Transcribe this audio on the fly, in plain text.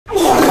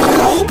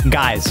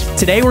Guys,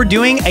 today we're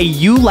doing a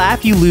you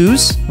laugh, you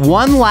lose.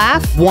 One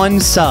laugh, one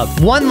sub.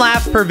 One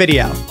laugh per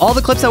video. All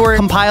the clips that were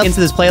compiled into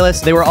this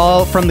playlist, they were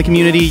all from the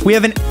community. We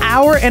have an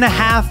hour and a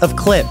half of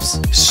clips.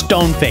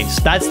 Stone face.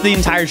 That's the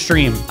entire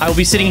stream. I will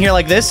be sitting here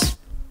like this.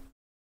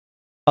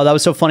 Oh, that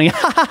was so funny.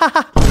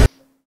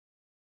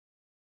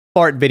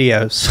 Fart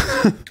videos.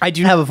 I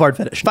do have a fart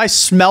fetish. If I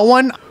smell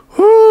one,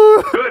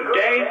 good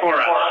day for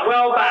a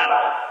swell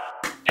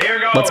battle.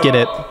 Here goes. Let's get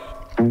it.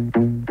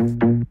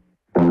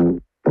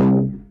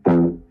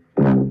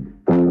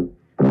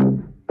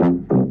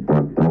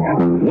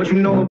 What you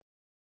know?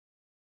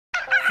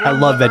 I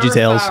love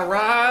VeggieTales. I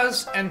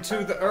rise, and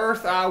to the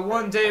earth I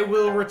one day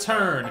will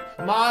return.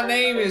 My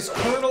name is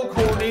Colonel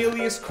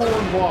Cornelius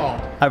Cornwall.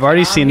 I've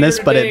already seen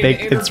this, but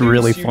it's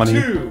really funny.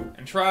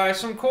 And try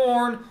some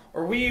corn,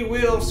 or we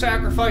will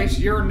sacrifice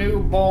your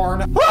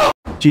newborn.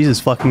 Jesus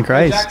fucking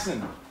Christ.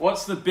 Jackson,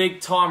 what's the big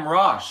time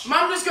rush?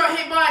 Mom just got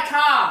hit by a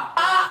car.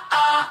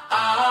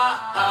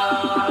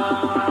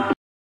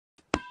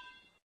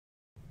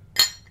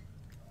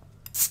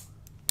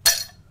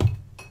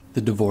 The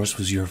divorce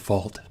was your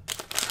fault.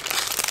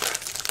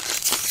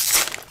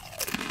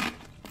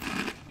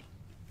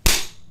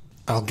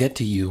 I'll get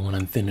to you when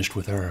I'm finished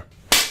with her.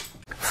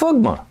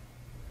 Fugma.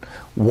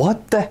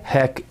 What the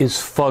heck is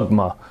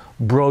Fugma,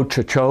 bro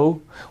chacho?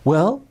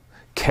 Well,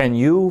 can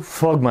you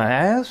fug my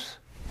ass?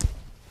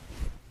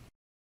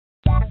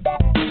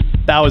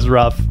 That was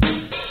rough.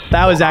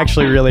 That was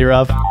actually really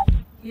rough.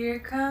 Here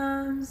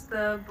comes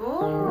the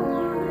boy.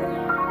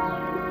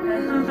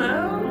 Hello,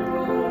 boy.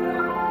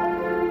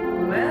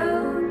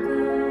 Welcome.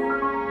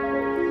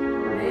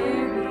 There he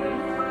is.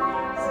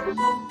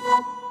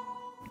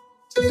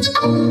 It's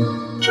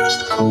cold,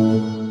 just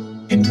cold,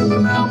 into the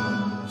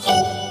mountains.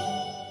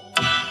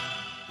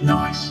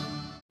 Nice.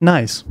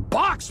 Nice.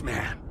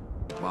 Boxman.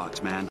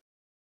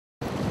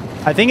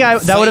 I think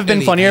that would have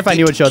been funnier if I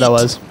knew what show that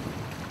was.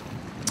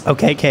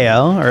 Okay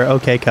KO or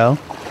OK Co.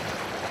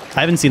 I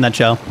haven't seen that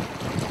show.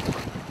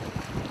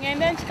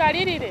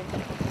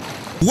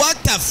 What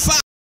the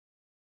fuck?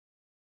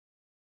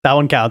 That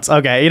one counts.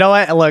 Okay, you know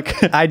what? Look,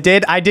 I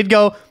did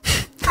go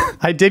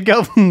I did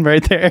go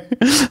right there.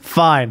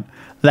 Fine.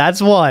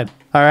 That's one.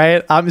 All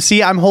right.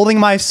 See, I'm holding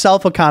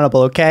myself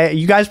accountable, okay?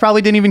 You guys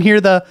probably didn't even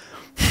hear the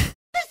This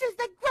is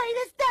the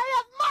greatest day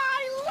of my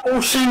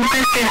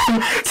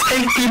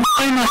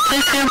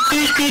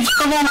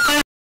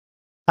life.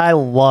 I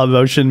love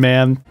Ocean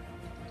Man.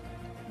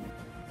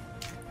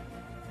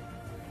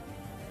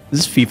 Is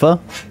this FIFA?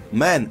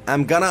 Man,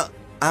 I'm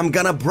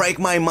gonna break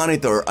my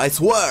monitor, I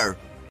swear.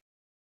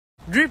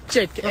 Drip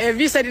check,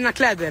 visa dina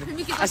kläder.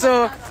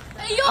 Alltså...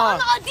 Ja,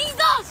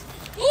 Adidas!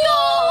 Ja!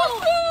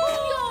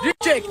 Drip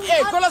check,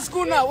 kolla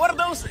skorna, what are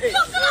those? Sheesh!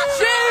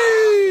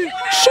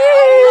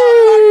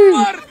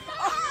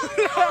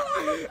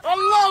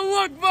 Allahu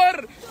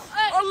Akbar!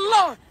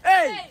 Allah!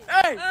 Hey!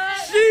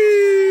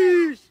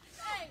 Sheesh!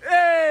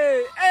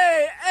 Hey!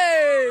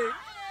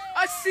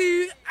 I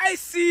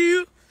see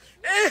you!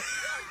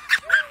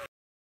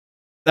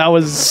 That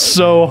was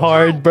so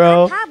hard,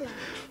 bro.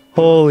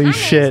 Holy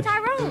shit.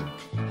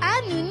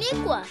 I'm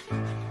Uniqua.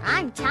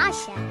 I'm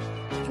Tasha.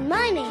 And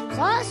my name's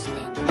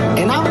Austin.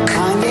 And I'm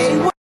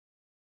Kanye.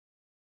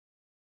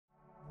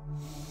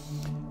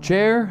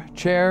 Chair,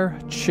 chair,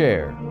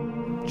 chair.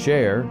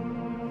 Chair,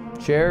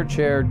 chair,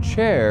 chair,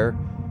 chair.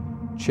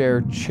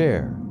 Chair,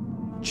 chair.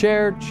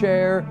 Chair,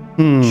 chair,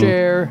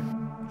 chair,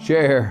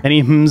 chair.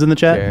 Any hymns in the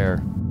chat?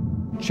 Chair,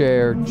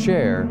 chair,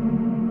 chair,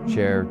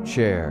 chair,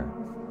 chair,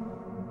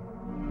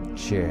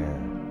 chair.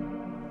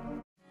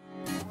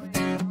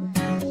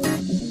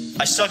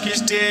 I suck his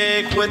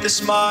dick with a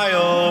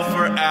smile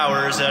for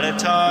hours at a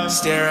time.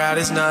 Stare at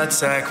his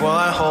nutsack while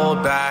I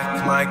hold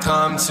back my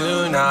cum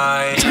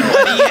tonight.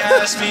 When he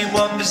asks me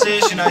what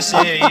position, I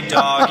say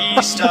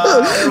doggy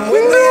style. And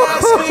when they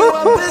ask me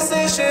what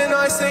position,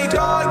 I say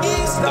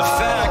doggy style. The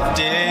fact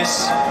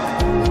is,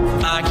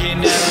 I can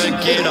never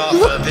get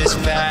off of his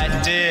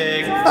fat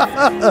dick.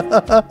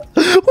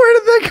 Where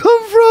did that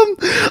come from?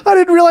 I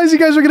didn't realize you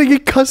guys were gonna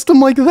get custom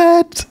like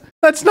that.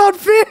 That's not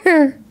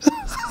fair.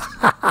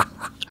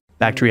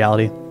 Back to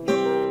reality.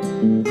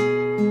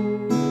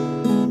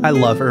 I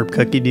love Herb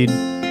Cookie, dude.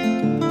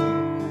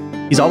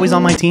 He's always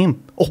on my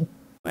team. Oh.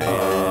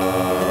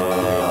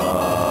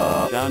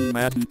 John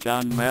Madden.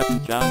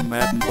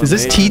 Is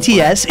this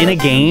TTS in a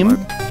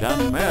game?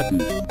 John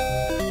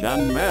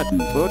Madden,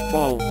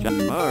 football,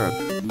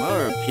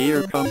 Merv,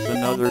 here comes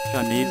another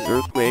Chinese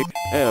earthquake.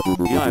 Hey,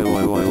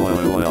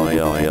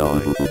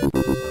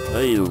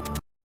 you.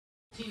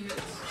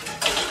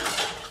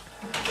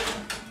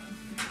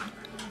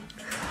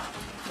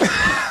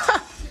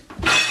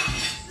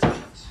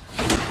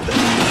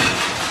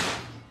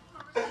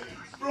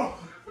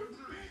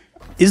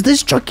 Is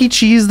this Chuck E.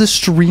 Cheese the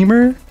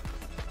streamer?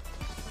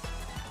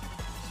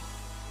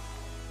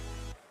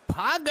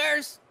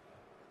 Poggers!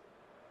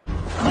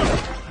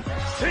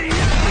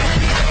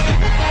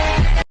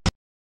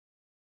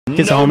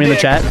 Gets a homie in the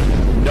chat.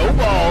 No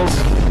balls,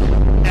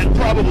 and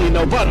probably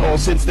no butthole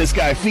since this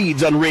guy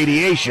feeds on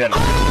radiation.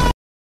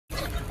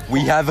 We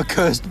have a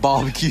cursed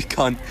barbecue,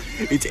 cunt.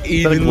 It's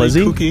evenly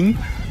cooking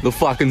the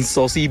fucking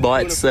saucy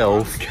by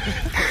itself.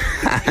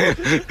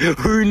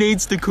 Who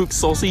needs to cook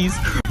saucies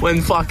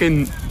when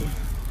fucking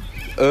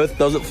Earth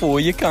does it for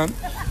you, cunt?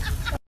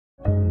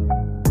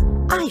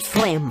 I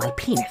slammed my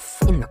penis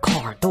in the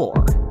car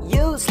door.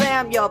 You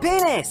slammed your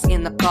penis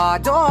in the car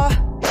door.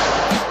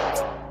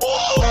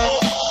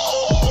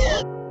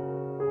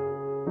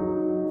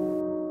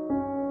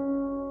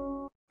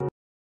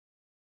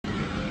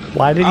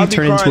 Why did he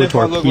turn into a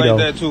torpedo? I look like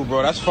that too,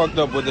 bro. That's fucked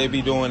up what they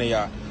be doing to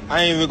y'all.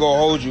 I ain't even gonna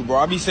hold you, bro.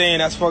 I be saying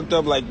that's fucked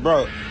up. Like,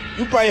 bro,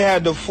 you probably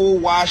had the full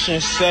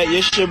washing set.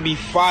 Your shit be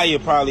fire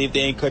probably if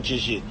they ain't cut your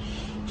shit.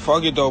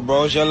 Fuck it though,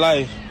 bro. It's your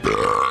life.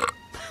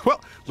 Well,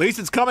 at least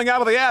it's coming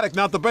out of the attic,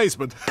 not the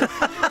basement.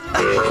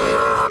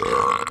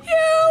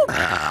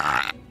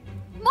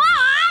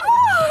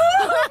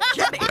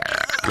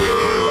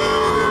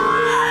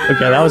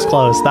 Okay, that was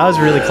close. That was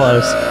really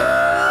close.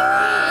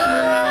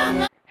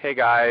 Hey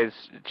guys,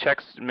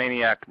 Chex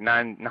Maniac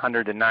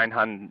 900 to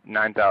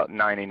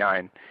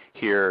 999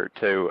 here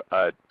to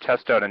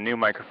test out a new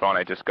microphone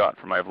I just got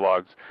for my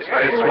vlogs.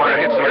 I just want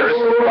to get some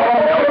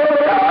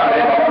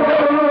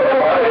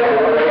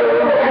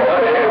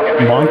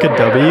Monka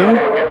W?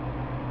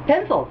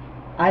 Pencils.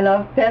 I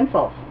love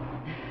pencils.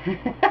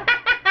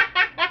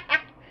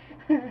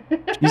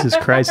 Jesus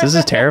Christ, this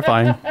is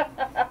terrifying.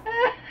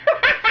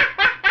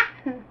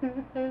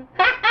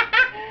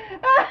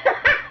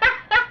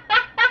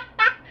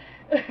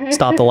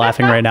 Stop the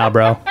laughing right now,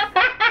 bro.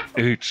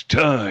 It's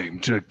time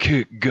to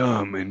kick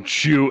gum and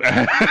chew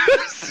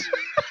ass.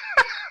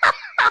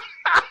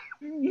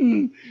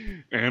 and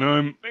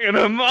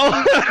I'm all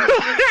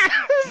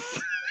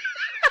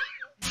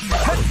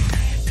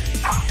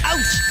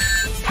Ouch!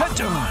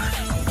 Darn.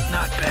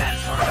 Not bad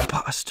for an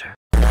imposter.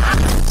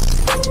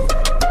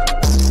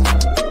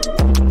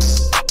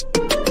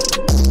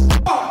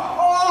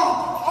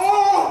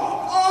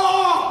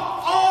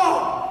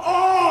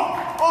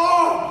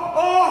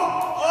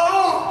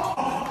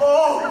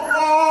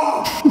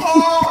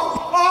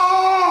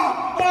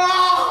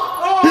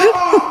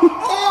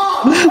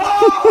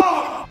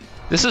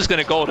 This is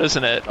gonna gold,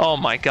 isn't it? Oh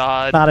my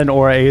god. Not an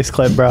Aura Ace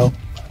clip, bro.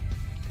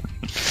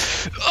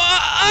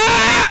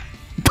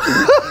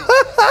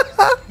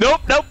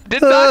 Nope,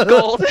 did not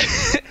gold.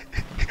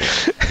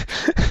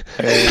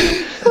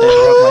 I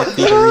brought my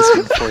theories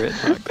for it.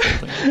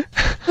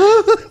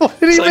 Why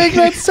did he make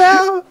that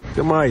sound? Look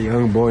at my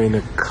young boy in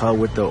the cut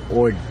with the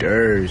hors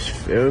d'oeuvres,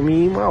 feel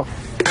me? My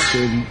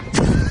fucking...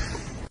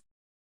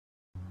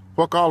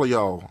 Fuck all of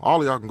y'all.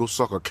 All of y'all can go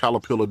suck a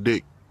caterpillar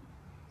dick.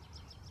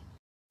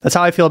 That's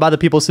how I feel about the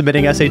people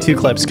submitting SA2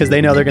 clips, because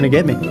they know they're going to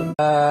get me.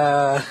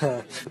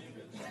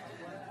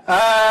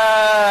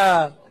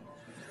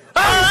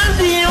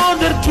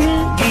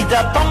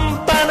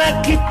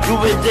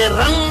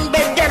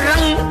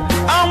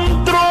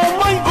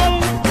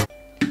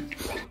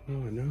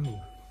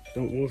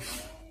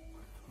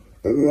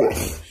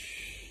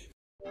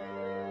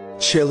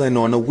 Chillin'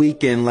 on the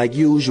weekend like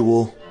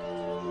usual.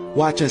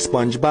 Watching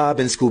SpongeBob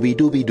and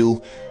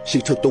Scooby-Dooby-Doo.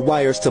 She took the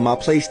wires to my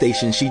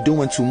PlayStation, she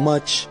doing too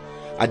much.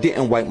 I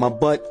didn't wipe my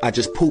butt, I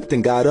just pooped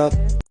and got up.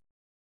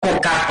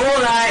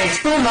 Coca-Cola,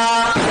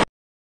 espuma.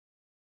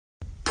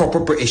 Proper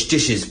British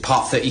dishes,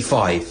 part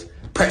 35.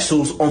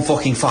 Pretzels on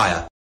fucking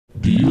fire.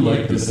 Do you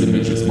like this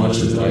image as much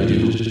as I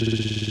do?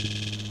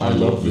 I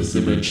love this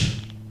image.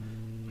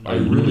 I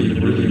really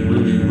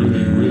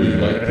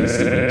like this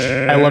image.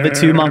 I love it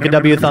too, Monka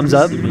W, thumbs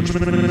up.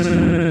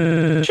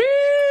 Sheesh,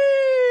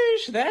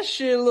 that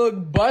shit look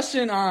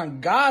bussin' on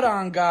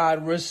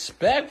God,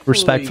 respectfully.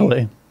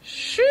 Respectfully.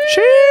 Sheesh.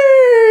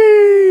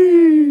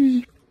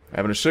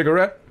 Having a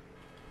cigarette?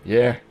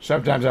 Yeah,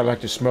 sometimes I like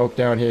to smoke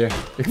down here.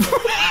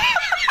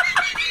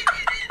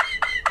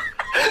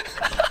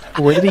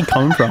 Where did he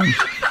come from?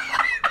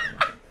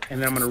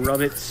 And then I'm gonna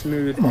rub it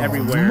smooth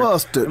everywhere.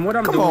 Mustard. And what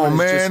I'm Come doing on, is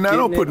man. just Now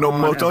don't getting put no it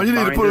mustard on. You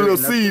need to put a little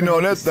seasoning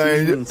on that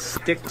thing.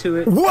 Stick to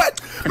it.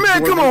 What?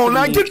 Man, come on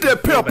now. Get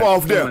that pep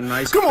off there.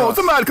 Come on,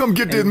 somebody come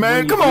get this,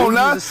 man. Come on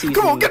now.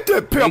 Come on, get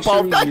that pep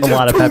off. That's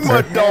just too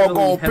much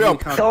doggone pep.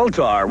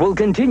 Saltar will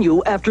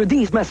continue after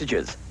these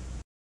messages.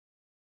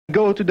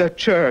 Go to the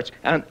church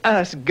and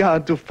ask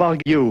God to fuck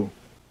you.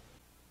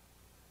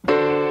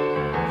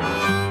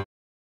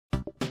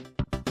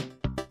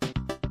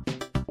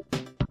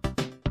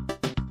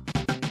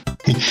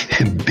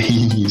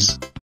 Bees.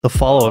 The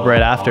follow-up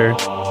right after.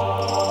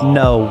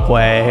 No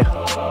way.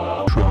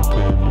 Drop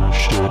in your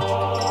shit.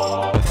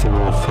 I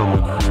throw a film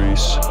of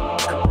grease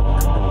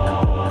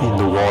in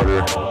the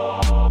water.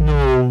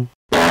 No.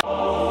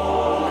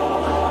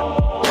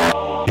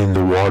 In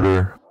the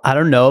water. I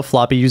don't know if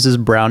Floppy uses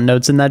brown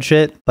notes in that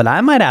shit, but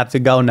I might have to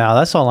go now.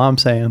 That's all I'm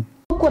saying.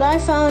 Look what I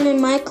found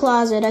in my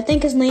closet. I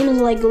think his name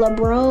is like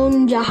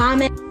LeBron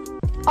James.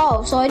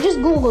 Oh, so I just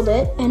Googled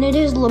it, and it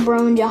is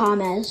LeBron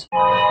James.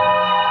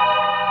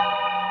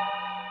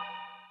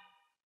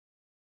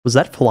 Was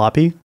that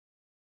Floppy?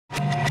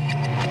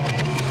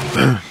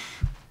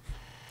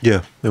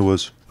 Yeah, it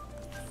was.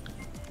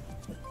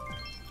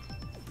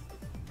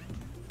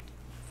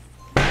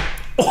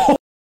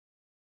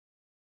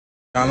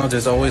 McDonald's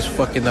is always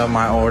fucking up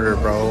my order,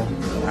 bro.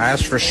 I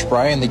asked for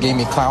Sprite and they gave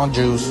me clown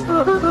juice.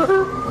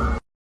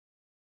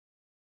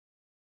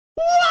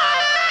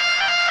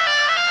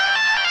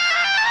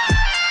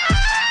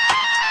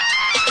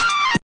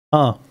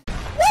 Huh.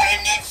 Where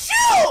did you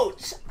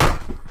shoot?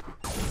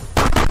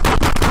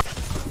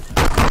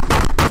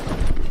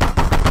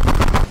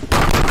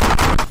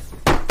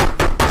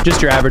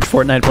 Just your average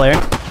Fortnite player.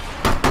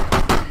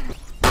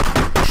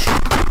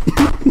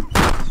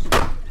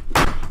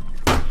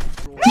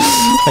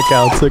 That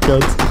counts, that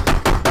counts.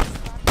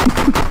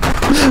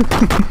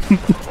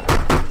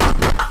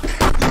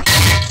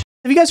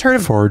 Have you guys heard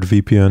of Ford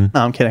VPN?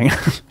 No, I'm kidding.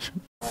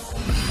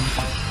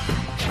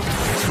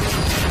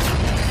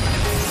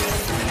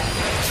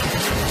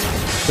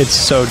 It's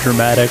so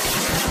dramatic.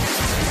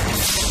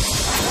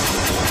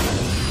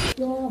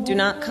 Do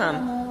not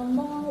come.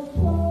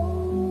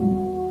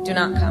 Do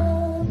not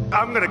come.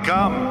 I'm gonna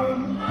come.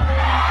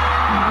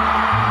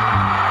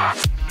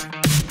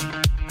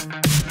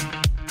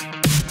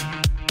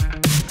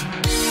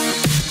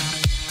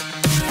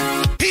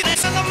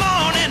 Peanuts in the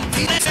morning,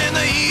 peanuts in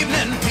the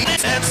evening,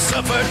 peanuts at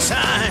supper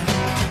time.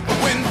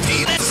 When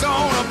peanuts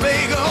on a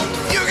bagel,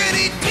 you can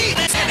eat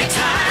peanuts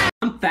anytime.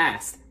 I'm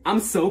fast. I'm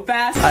so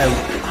fast.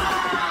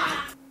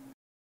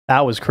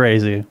 That was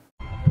crazy.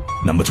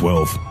 Number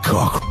 12,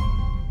 cock.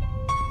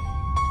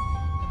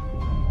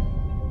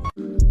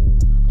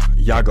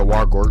 Yaga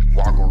Wargort.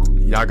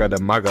 Yaga the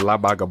Maga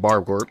Labaga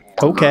Bargort.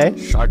 Okay.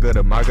 Shaga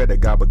the Maga the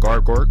Gaba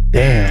Gargort.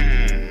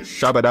 Damn.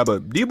 Shabba Dabba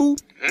Deebu.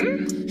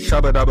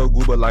 Shabba Dabba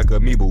Gooba like a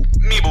Meebu.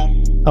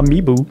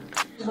 Amiibo.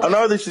 I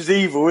know this is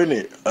evil,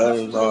 innit?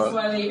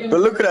 But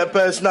look at that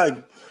bird's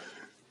name.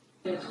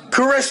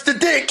 Caress the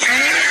dick.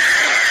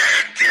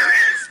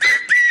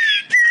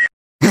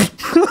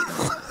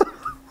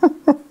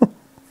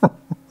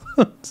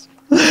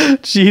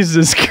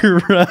 Jesus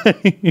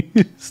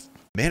Christ.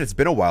 Man, it's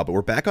been a while, but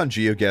we're back on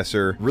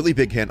GeoGuessr. Really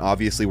big hint,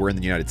 obviously, we're in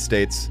the United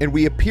States. And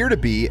we appear to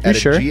be at a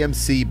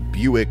GMC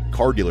Buick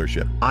car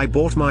dealership. I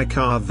bought my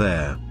car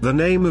there. The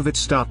name of it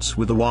starts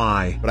with a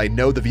Y. But I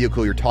know the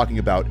vehicle you're talking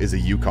about is a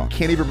Yukon.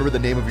 Can't even remember the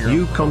name of your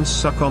Yukon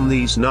suck on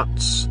these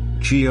nuts.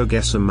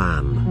 GeoGuessr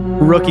man.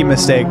 Rookie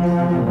mistake.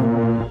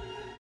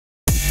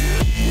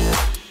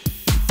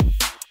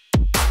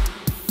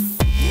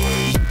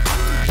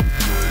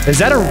 Is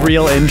that a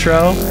real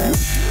intro?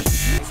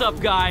 What's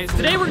up, guys?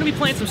 Today we're gonna be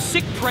playing some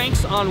sick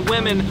pranks on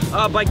women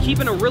by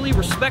keeping a really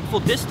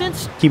respectful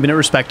distance. Keeping it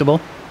respectable.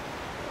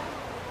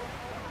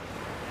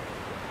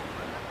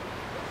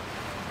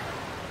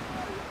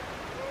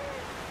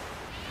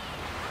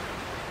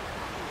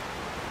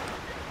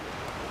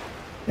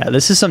 Yeah,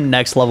 this is some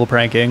next level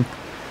pranking.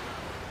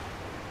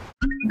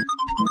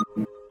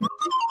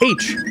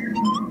 H.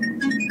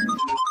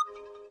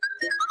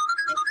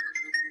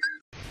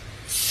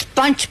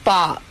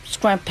 SpongeBob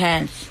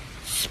SquarePants.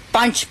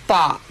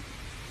 SpongeBob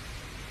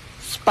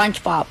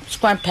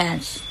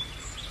SquarePants.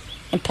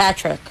 And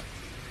Patrick.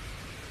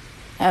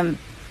 I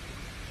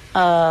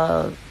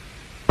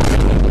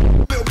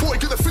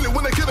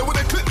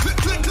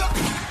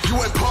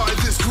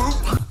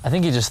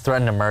think he just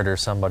threatened to murder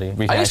somebody.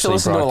 I used to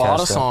listen to a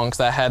lot of songs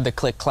that had the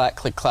click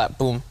clack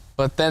boom,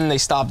 but then they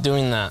stopped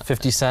doing that.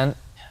 50 Cent,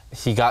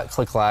 he got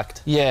click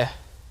clacked. Yeah.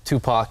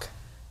 Tupac,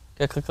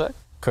 Got click clack?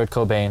 Kurt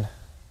Cobain.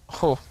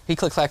 Oh, he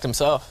click clacked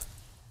himself.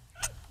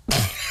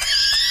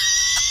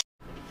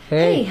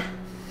 Hey.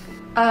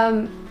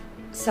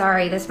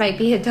 Sorry, this might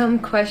be a dumb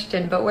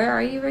question, but where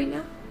are you right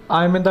now?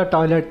 I'm in the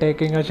toilet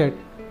taking a shit.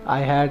 I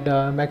had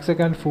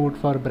Mexican food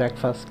for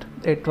breakfast.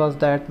 It was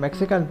that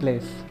Mexican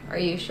place. Are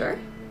you sure?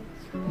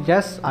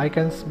 Yes, I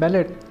can smell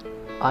it.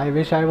 I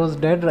wish I was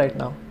dead right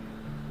now.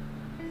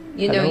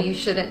 You know, Hello? you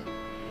shouldn't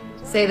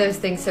say those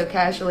things so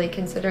casually,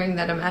 considering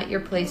that I'm at your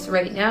place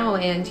right now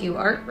and you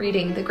aren't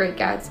reading The Great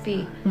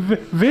Gatsby.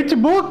 Which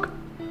book?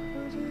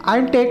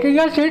 I'm taking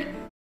a shit.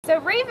 So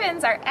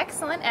ravens are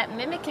excellent at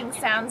mimicking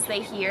sounds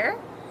they hear.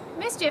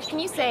 Mischief, can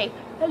you say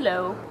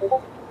hello?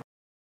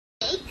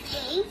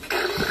 Pink,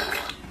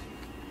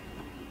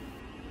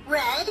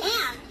 red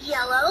and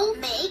yellow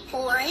make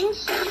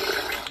orange,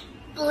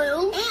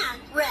 blue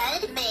and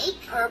red make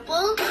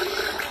purple.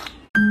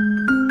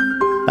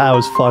 That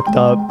was fucked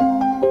up.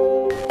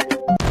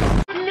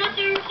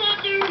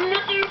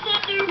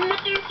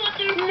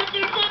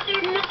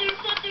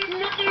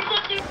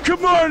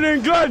 Good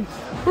morning, Glenn.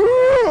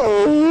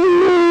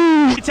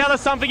 You tell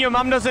us something your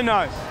mum doesn't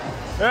know.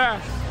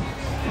 Yeah.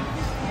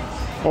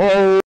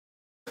 Oh.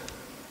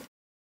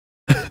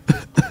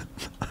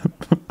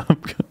 I'm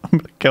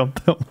gonna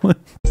count that one.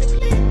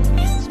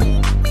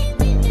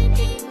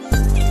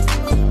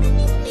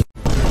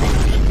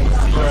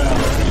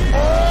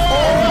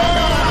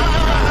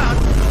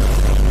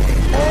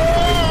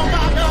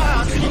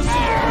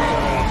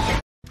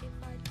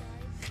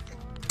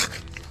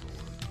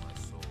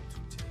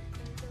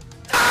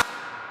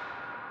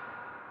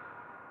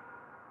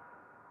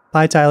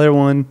 Bye, Tyler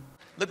 1.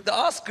 Look, the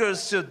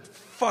Oscars should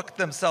fuck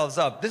themselves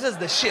up. This is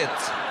the shit.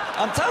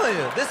 I'm telling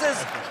you, this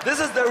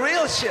is the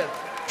real shit.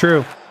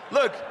 True.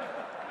 Look.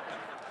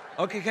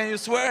 Okay, can you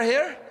swear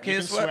here? Can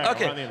you swear? swear on the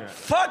Okay. internet.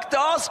 Fuck the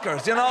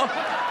Oscars, you know?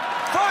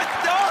 Fuck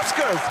the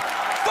Oscars!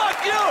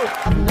 Fuck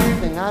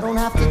you! I don't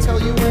have to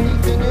tell you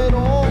anything at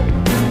all.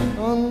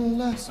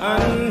 Unless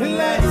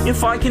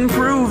If I can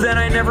prove that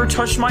I never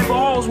touched my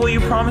balls, will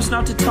you promise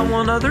not to tell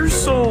another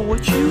soul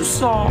what you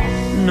saw?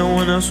 No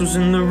one else was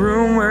in the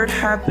room where it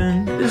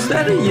happened. Is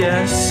that a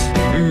yes?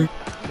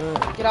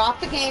 Get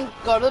off the game,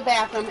 go to the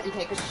bathroom, and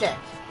take a shit.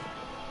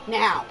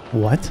 Now.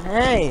 What?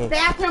 Hey.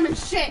 Bathroom and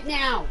shit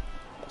now.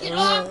 Get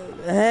off.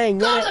 Hey,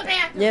 go to the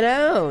bathroom. Get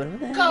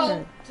out.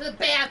 Go to the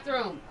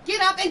bathroom.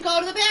 Get up and go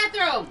to the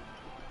bathroom.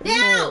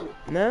 Now.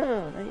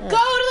 No. Go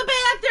to the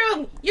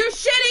bathroom. You're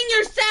shitting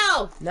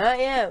yourself. Not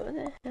yet.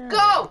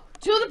 Go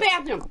to the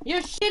bathroom.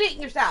 You're shitting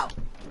yourself.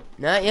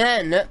 Not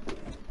yet. No.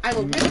 I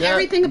will rip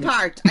everything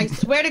apart. I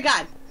swear to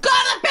God. Go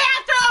to the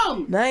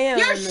bathroom. Not yet.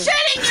 You're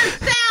shitting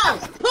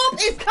yourself. Poop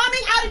is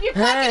coming out of your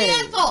fucking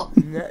asshole.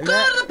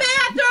 Go to the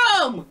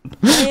bathroom.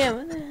 Not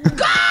yet.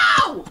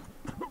 Go.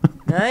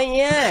 Not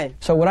yet.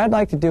 So what I'd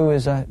like to do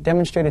is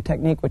demonstrate a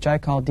technique which I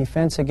call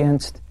defense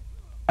against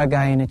a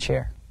guy in a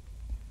chair.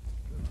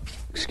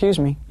 Excuse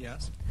me.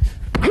 Yes.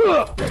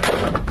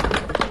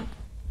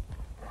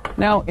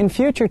 Now, in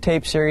future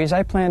tape series,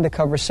 I plan to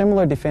cover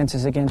similar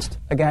defenses against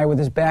a guy with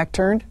his back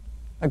turned,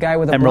 a guy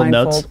with a Emerldd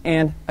blindfold, notes.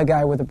 and a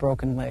guy with a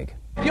broken leg.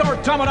 You're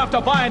dumb enough to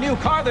buy a new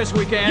car this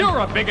weekend. You're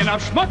a big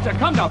enough schmuck to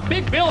come to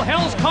Big Bill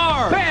Hell's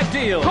Cars. Bad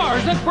deal.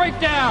 Cars that break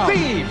down.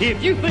 Thieves.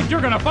 If you think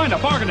you're going to find a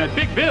bargain at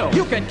Big Bill,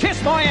 you can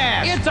kiss my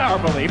ass. It's our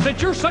belief that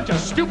you're such a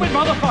stupid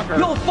motherfucker.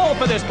 You'll fall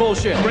for this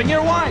bullshit. Bring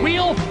your wife.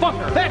 We'll fuck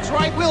her. That's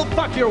right, we'll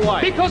fuck your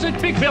wife. Because at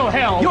Big Bill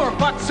Hell, you're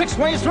fucked 6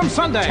 ways from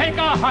Sunday. Take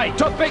a hike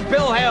to Big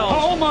Bill Hell,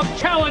 home of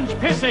challenge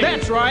pissing.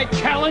 That's right,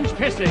 challenge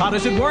pissing. How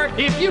does it work?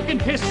 If you can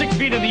piss 6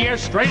 feet in the air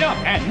straight up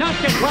and not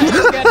get wet,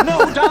 you get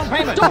no down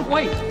payment. Don't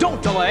wait.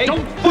 Don't delay.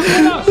 Don't fuck with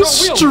us,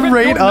 or we'll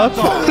Straight up.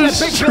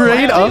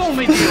 Straight up. The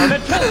only dealer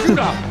that tells you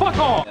to fuck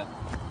off.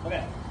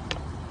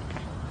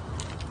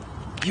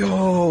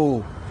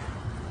 Yo,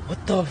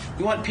 what the?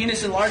 You want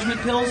penis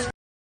enlargement pills?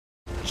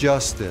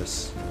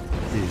 Justice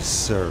is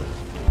served.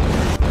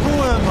 Who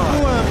am I?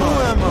 Who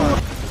am I?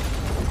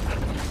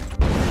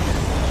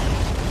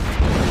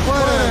 Who am I?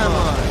 What am I?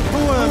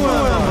 Who am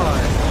I?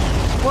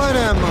 What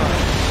am I?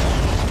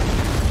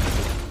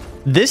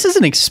 This is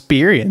an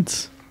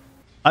experience.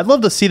 I'd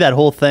love to see that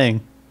whole thing.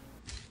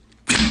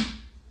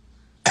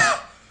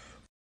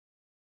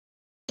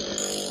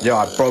 Yo,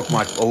 I broke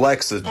my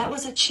Alexa. That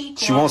was a cheap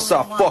She won't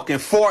stop fucking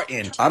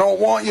farting. I don't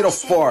want you to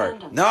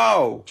fart.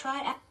 No.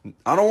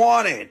 I don't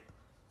want it.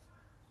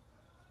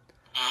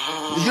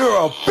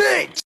 You're a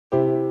bitch.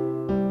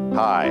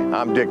 Hi,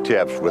 I'm Dick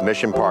Tips with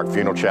Mission Park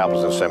Funeral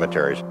Chapels and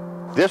Cemeteries.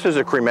 This is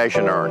a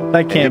cremation urn.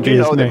 That can't be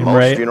his name,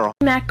 right?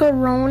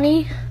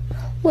 Macaroni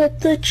with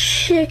the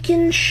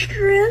chicken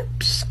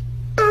strips.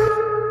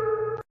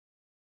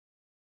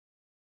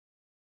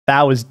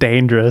 That was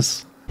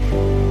dangerous.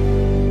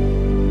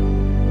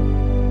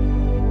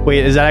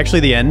 Wait, is that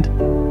actually the end?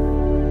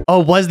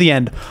 Oh, it was the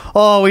end.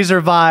 Oh, we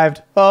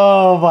survived.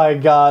 Oh my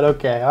god.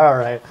 Okay, all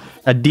right.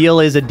 A deal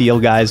is a deal,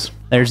 guys.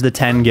 There's the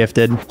 10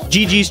 gifted.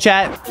 GG's,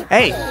 chat.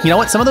 Hey, you know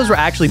what? Some of those were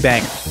actually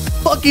bang.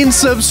 Fucking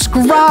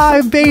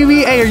subscribe,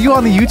 baby. Hey, are you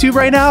on the YouTube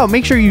right now?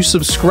 Make sure you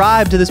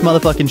subscribe to this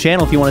motherfucking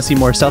channel if you want to see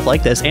more stuff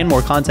like this and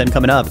more content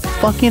coming up.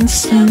 Fucking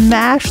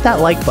smash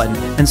that like button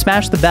and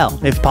smash the bell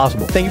if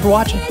possible. Thank you for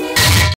watching.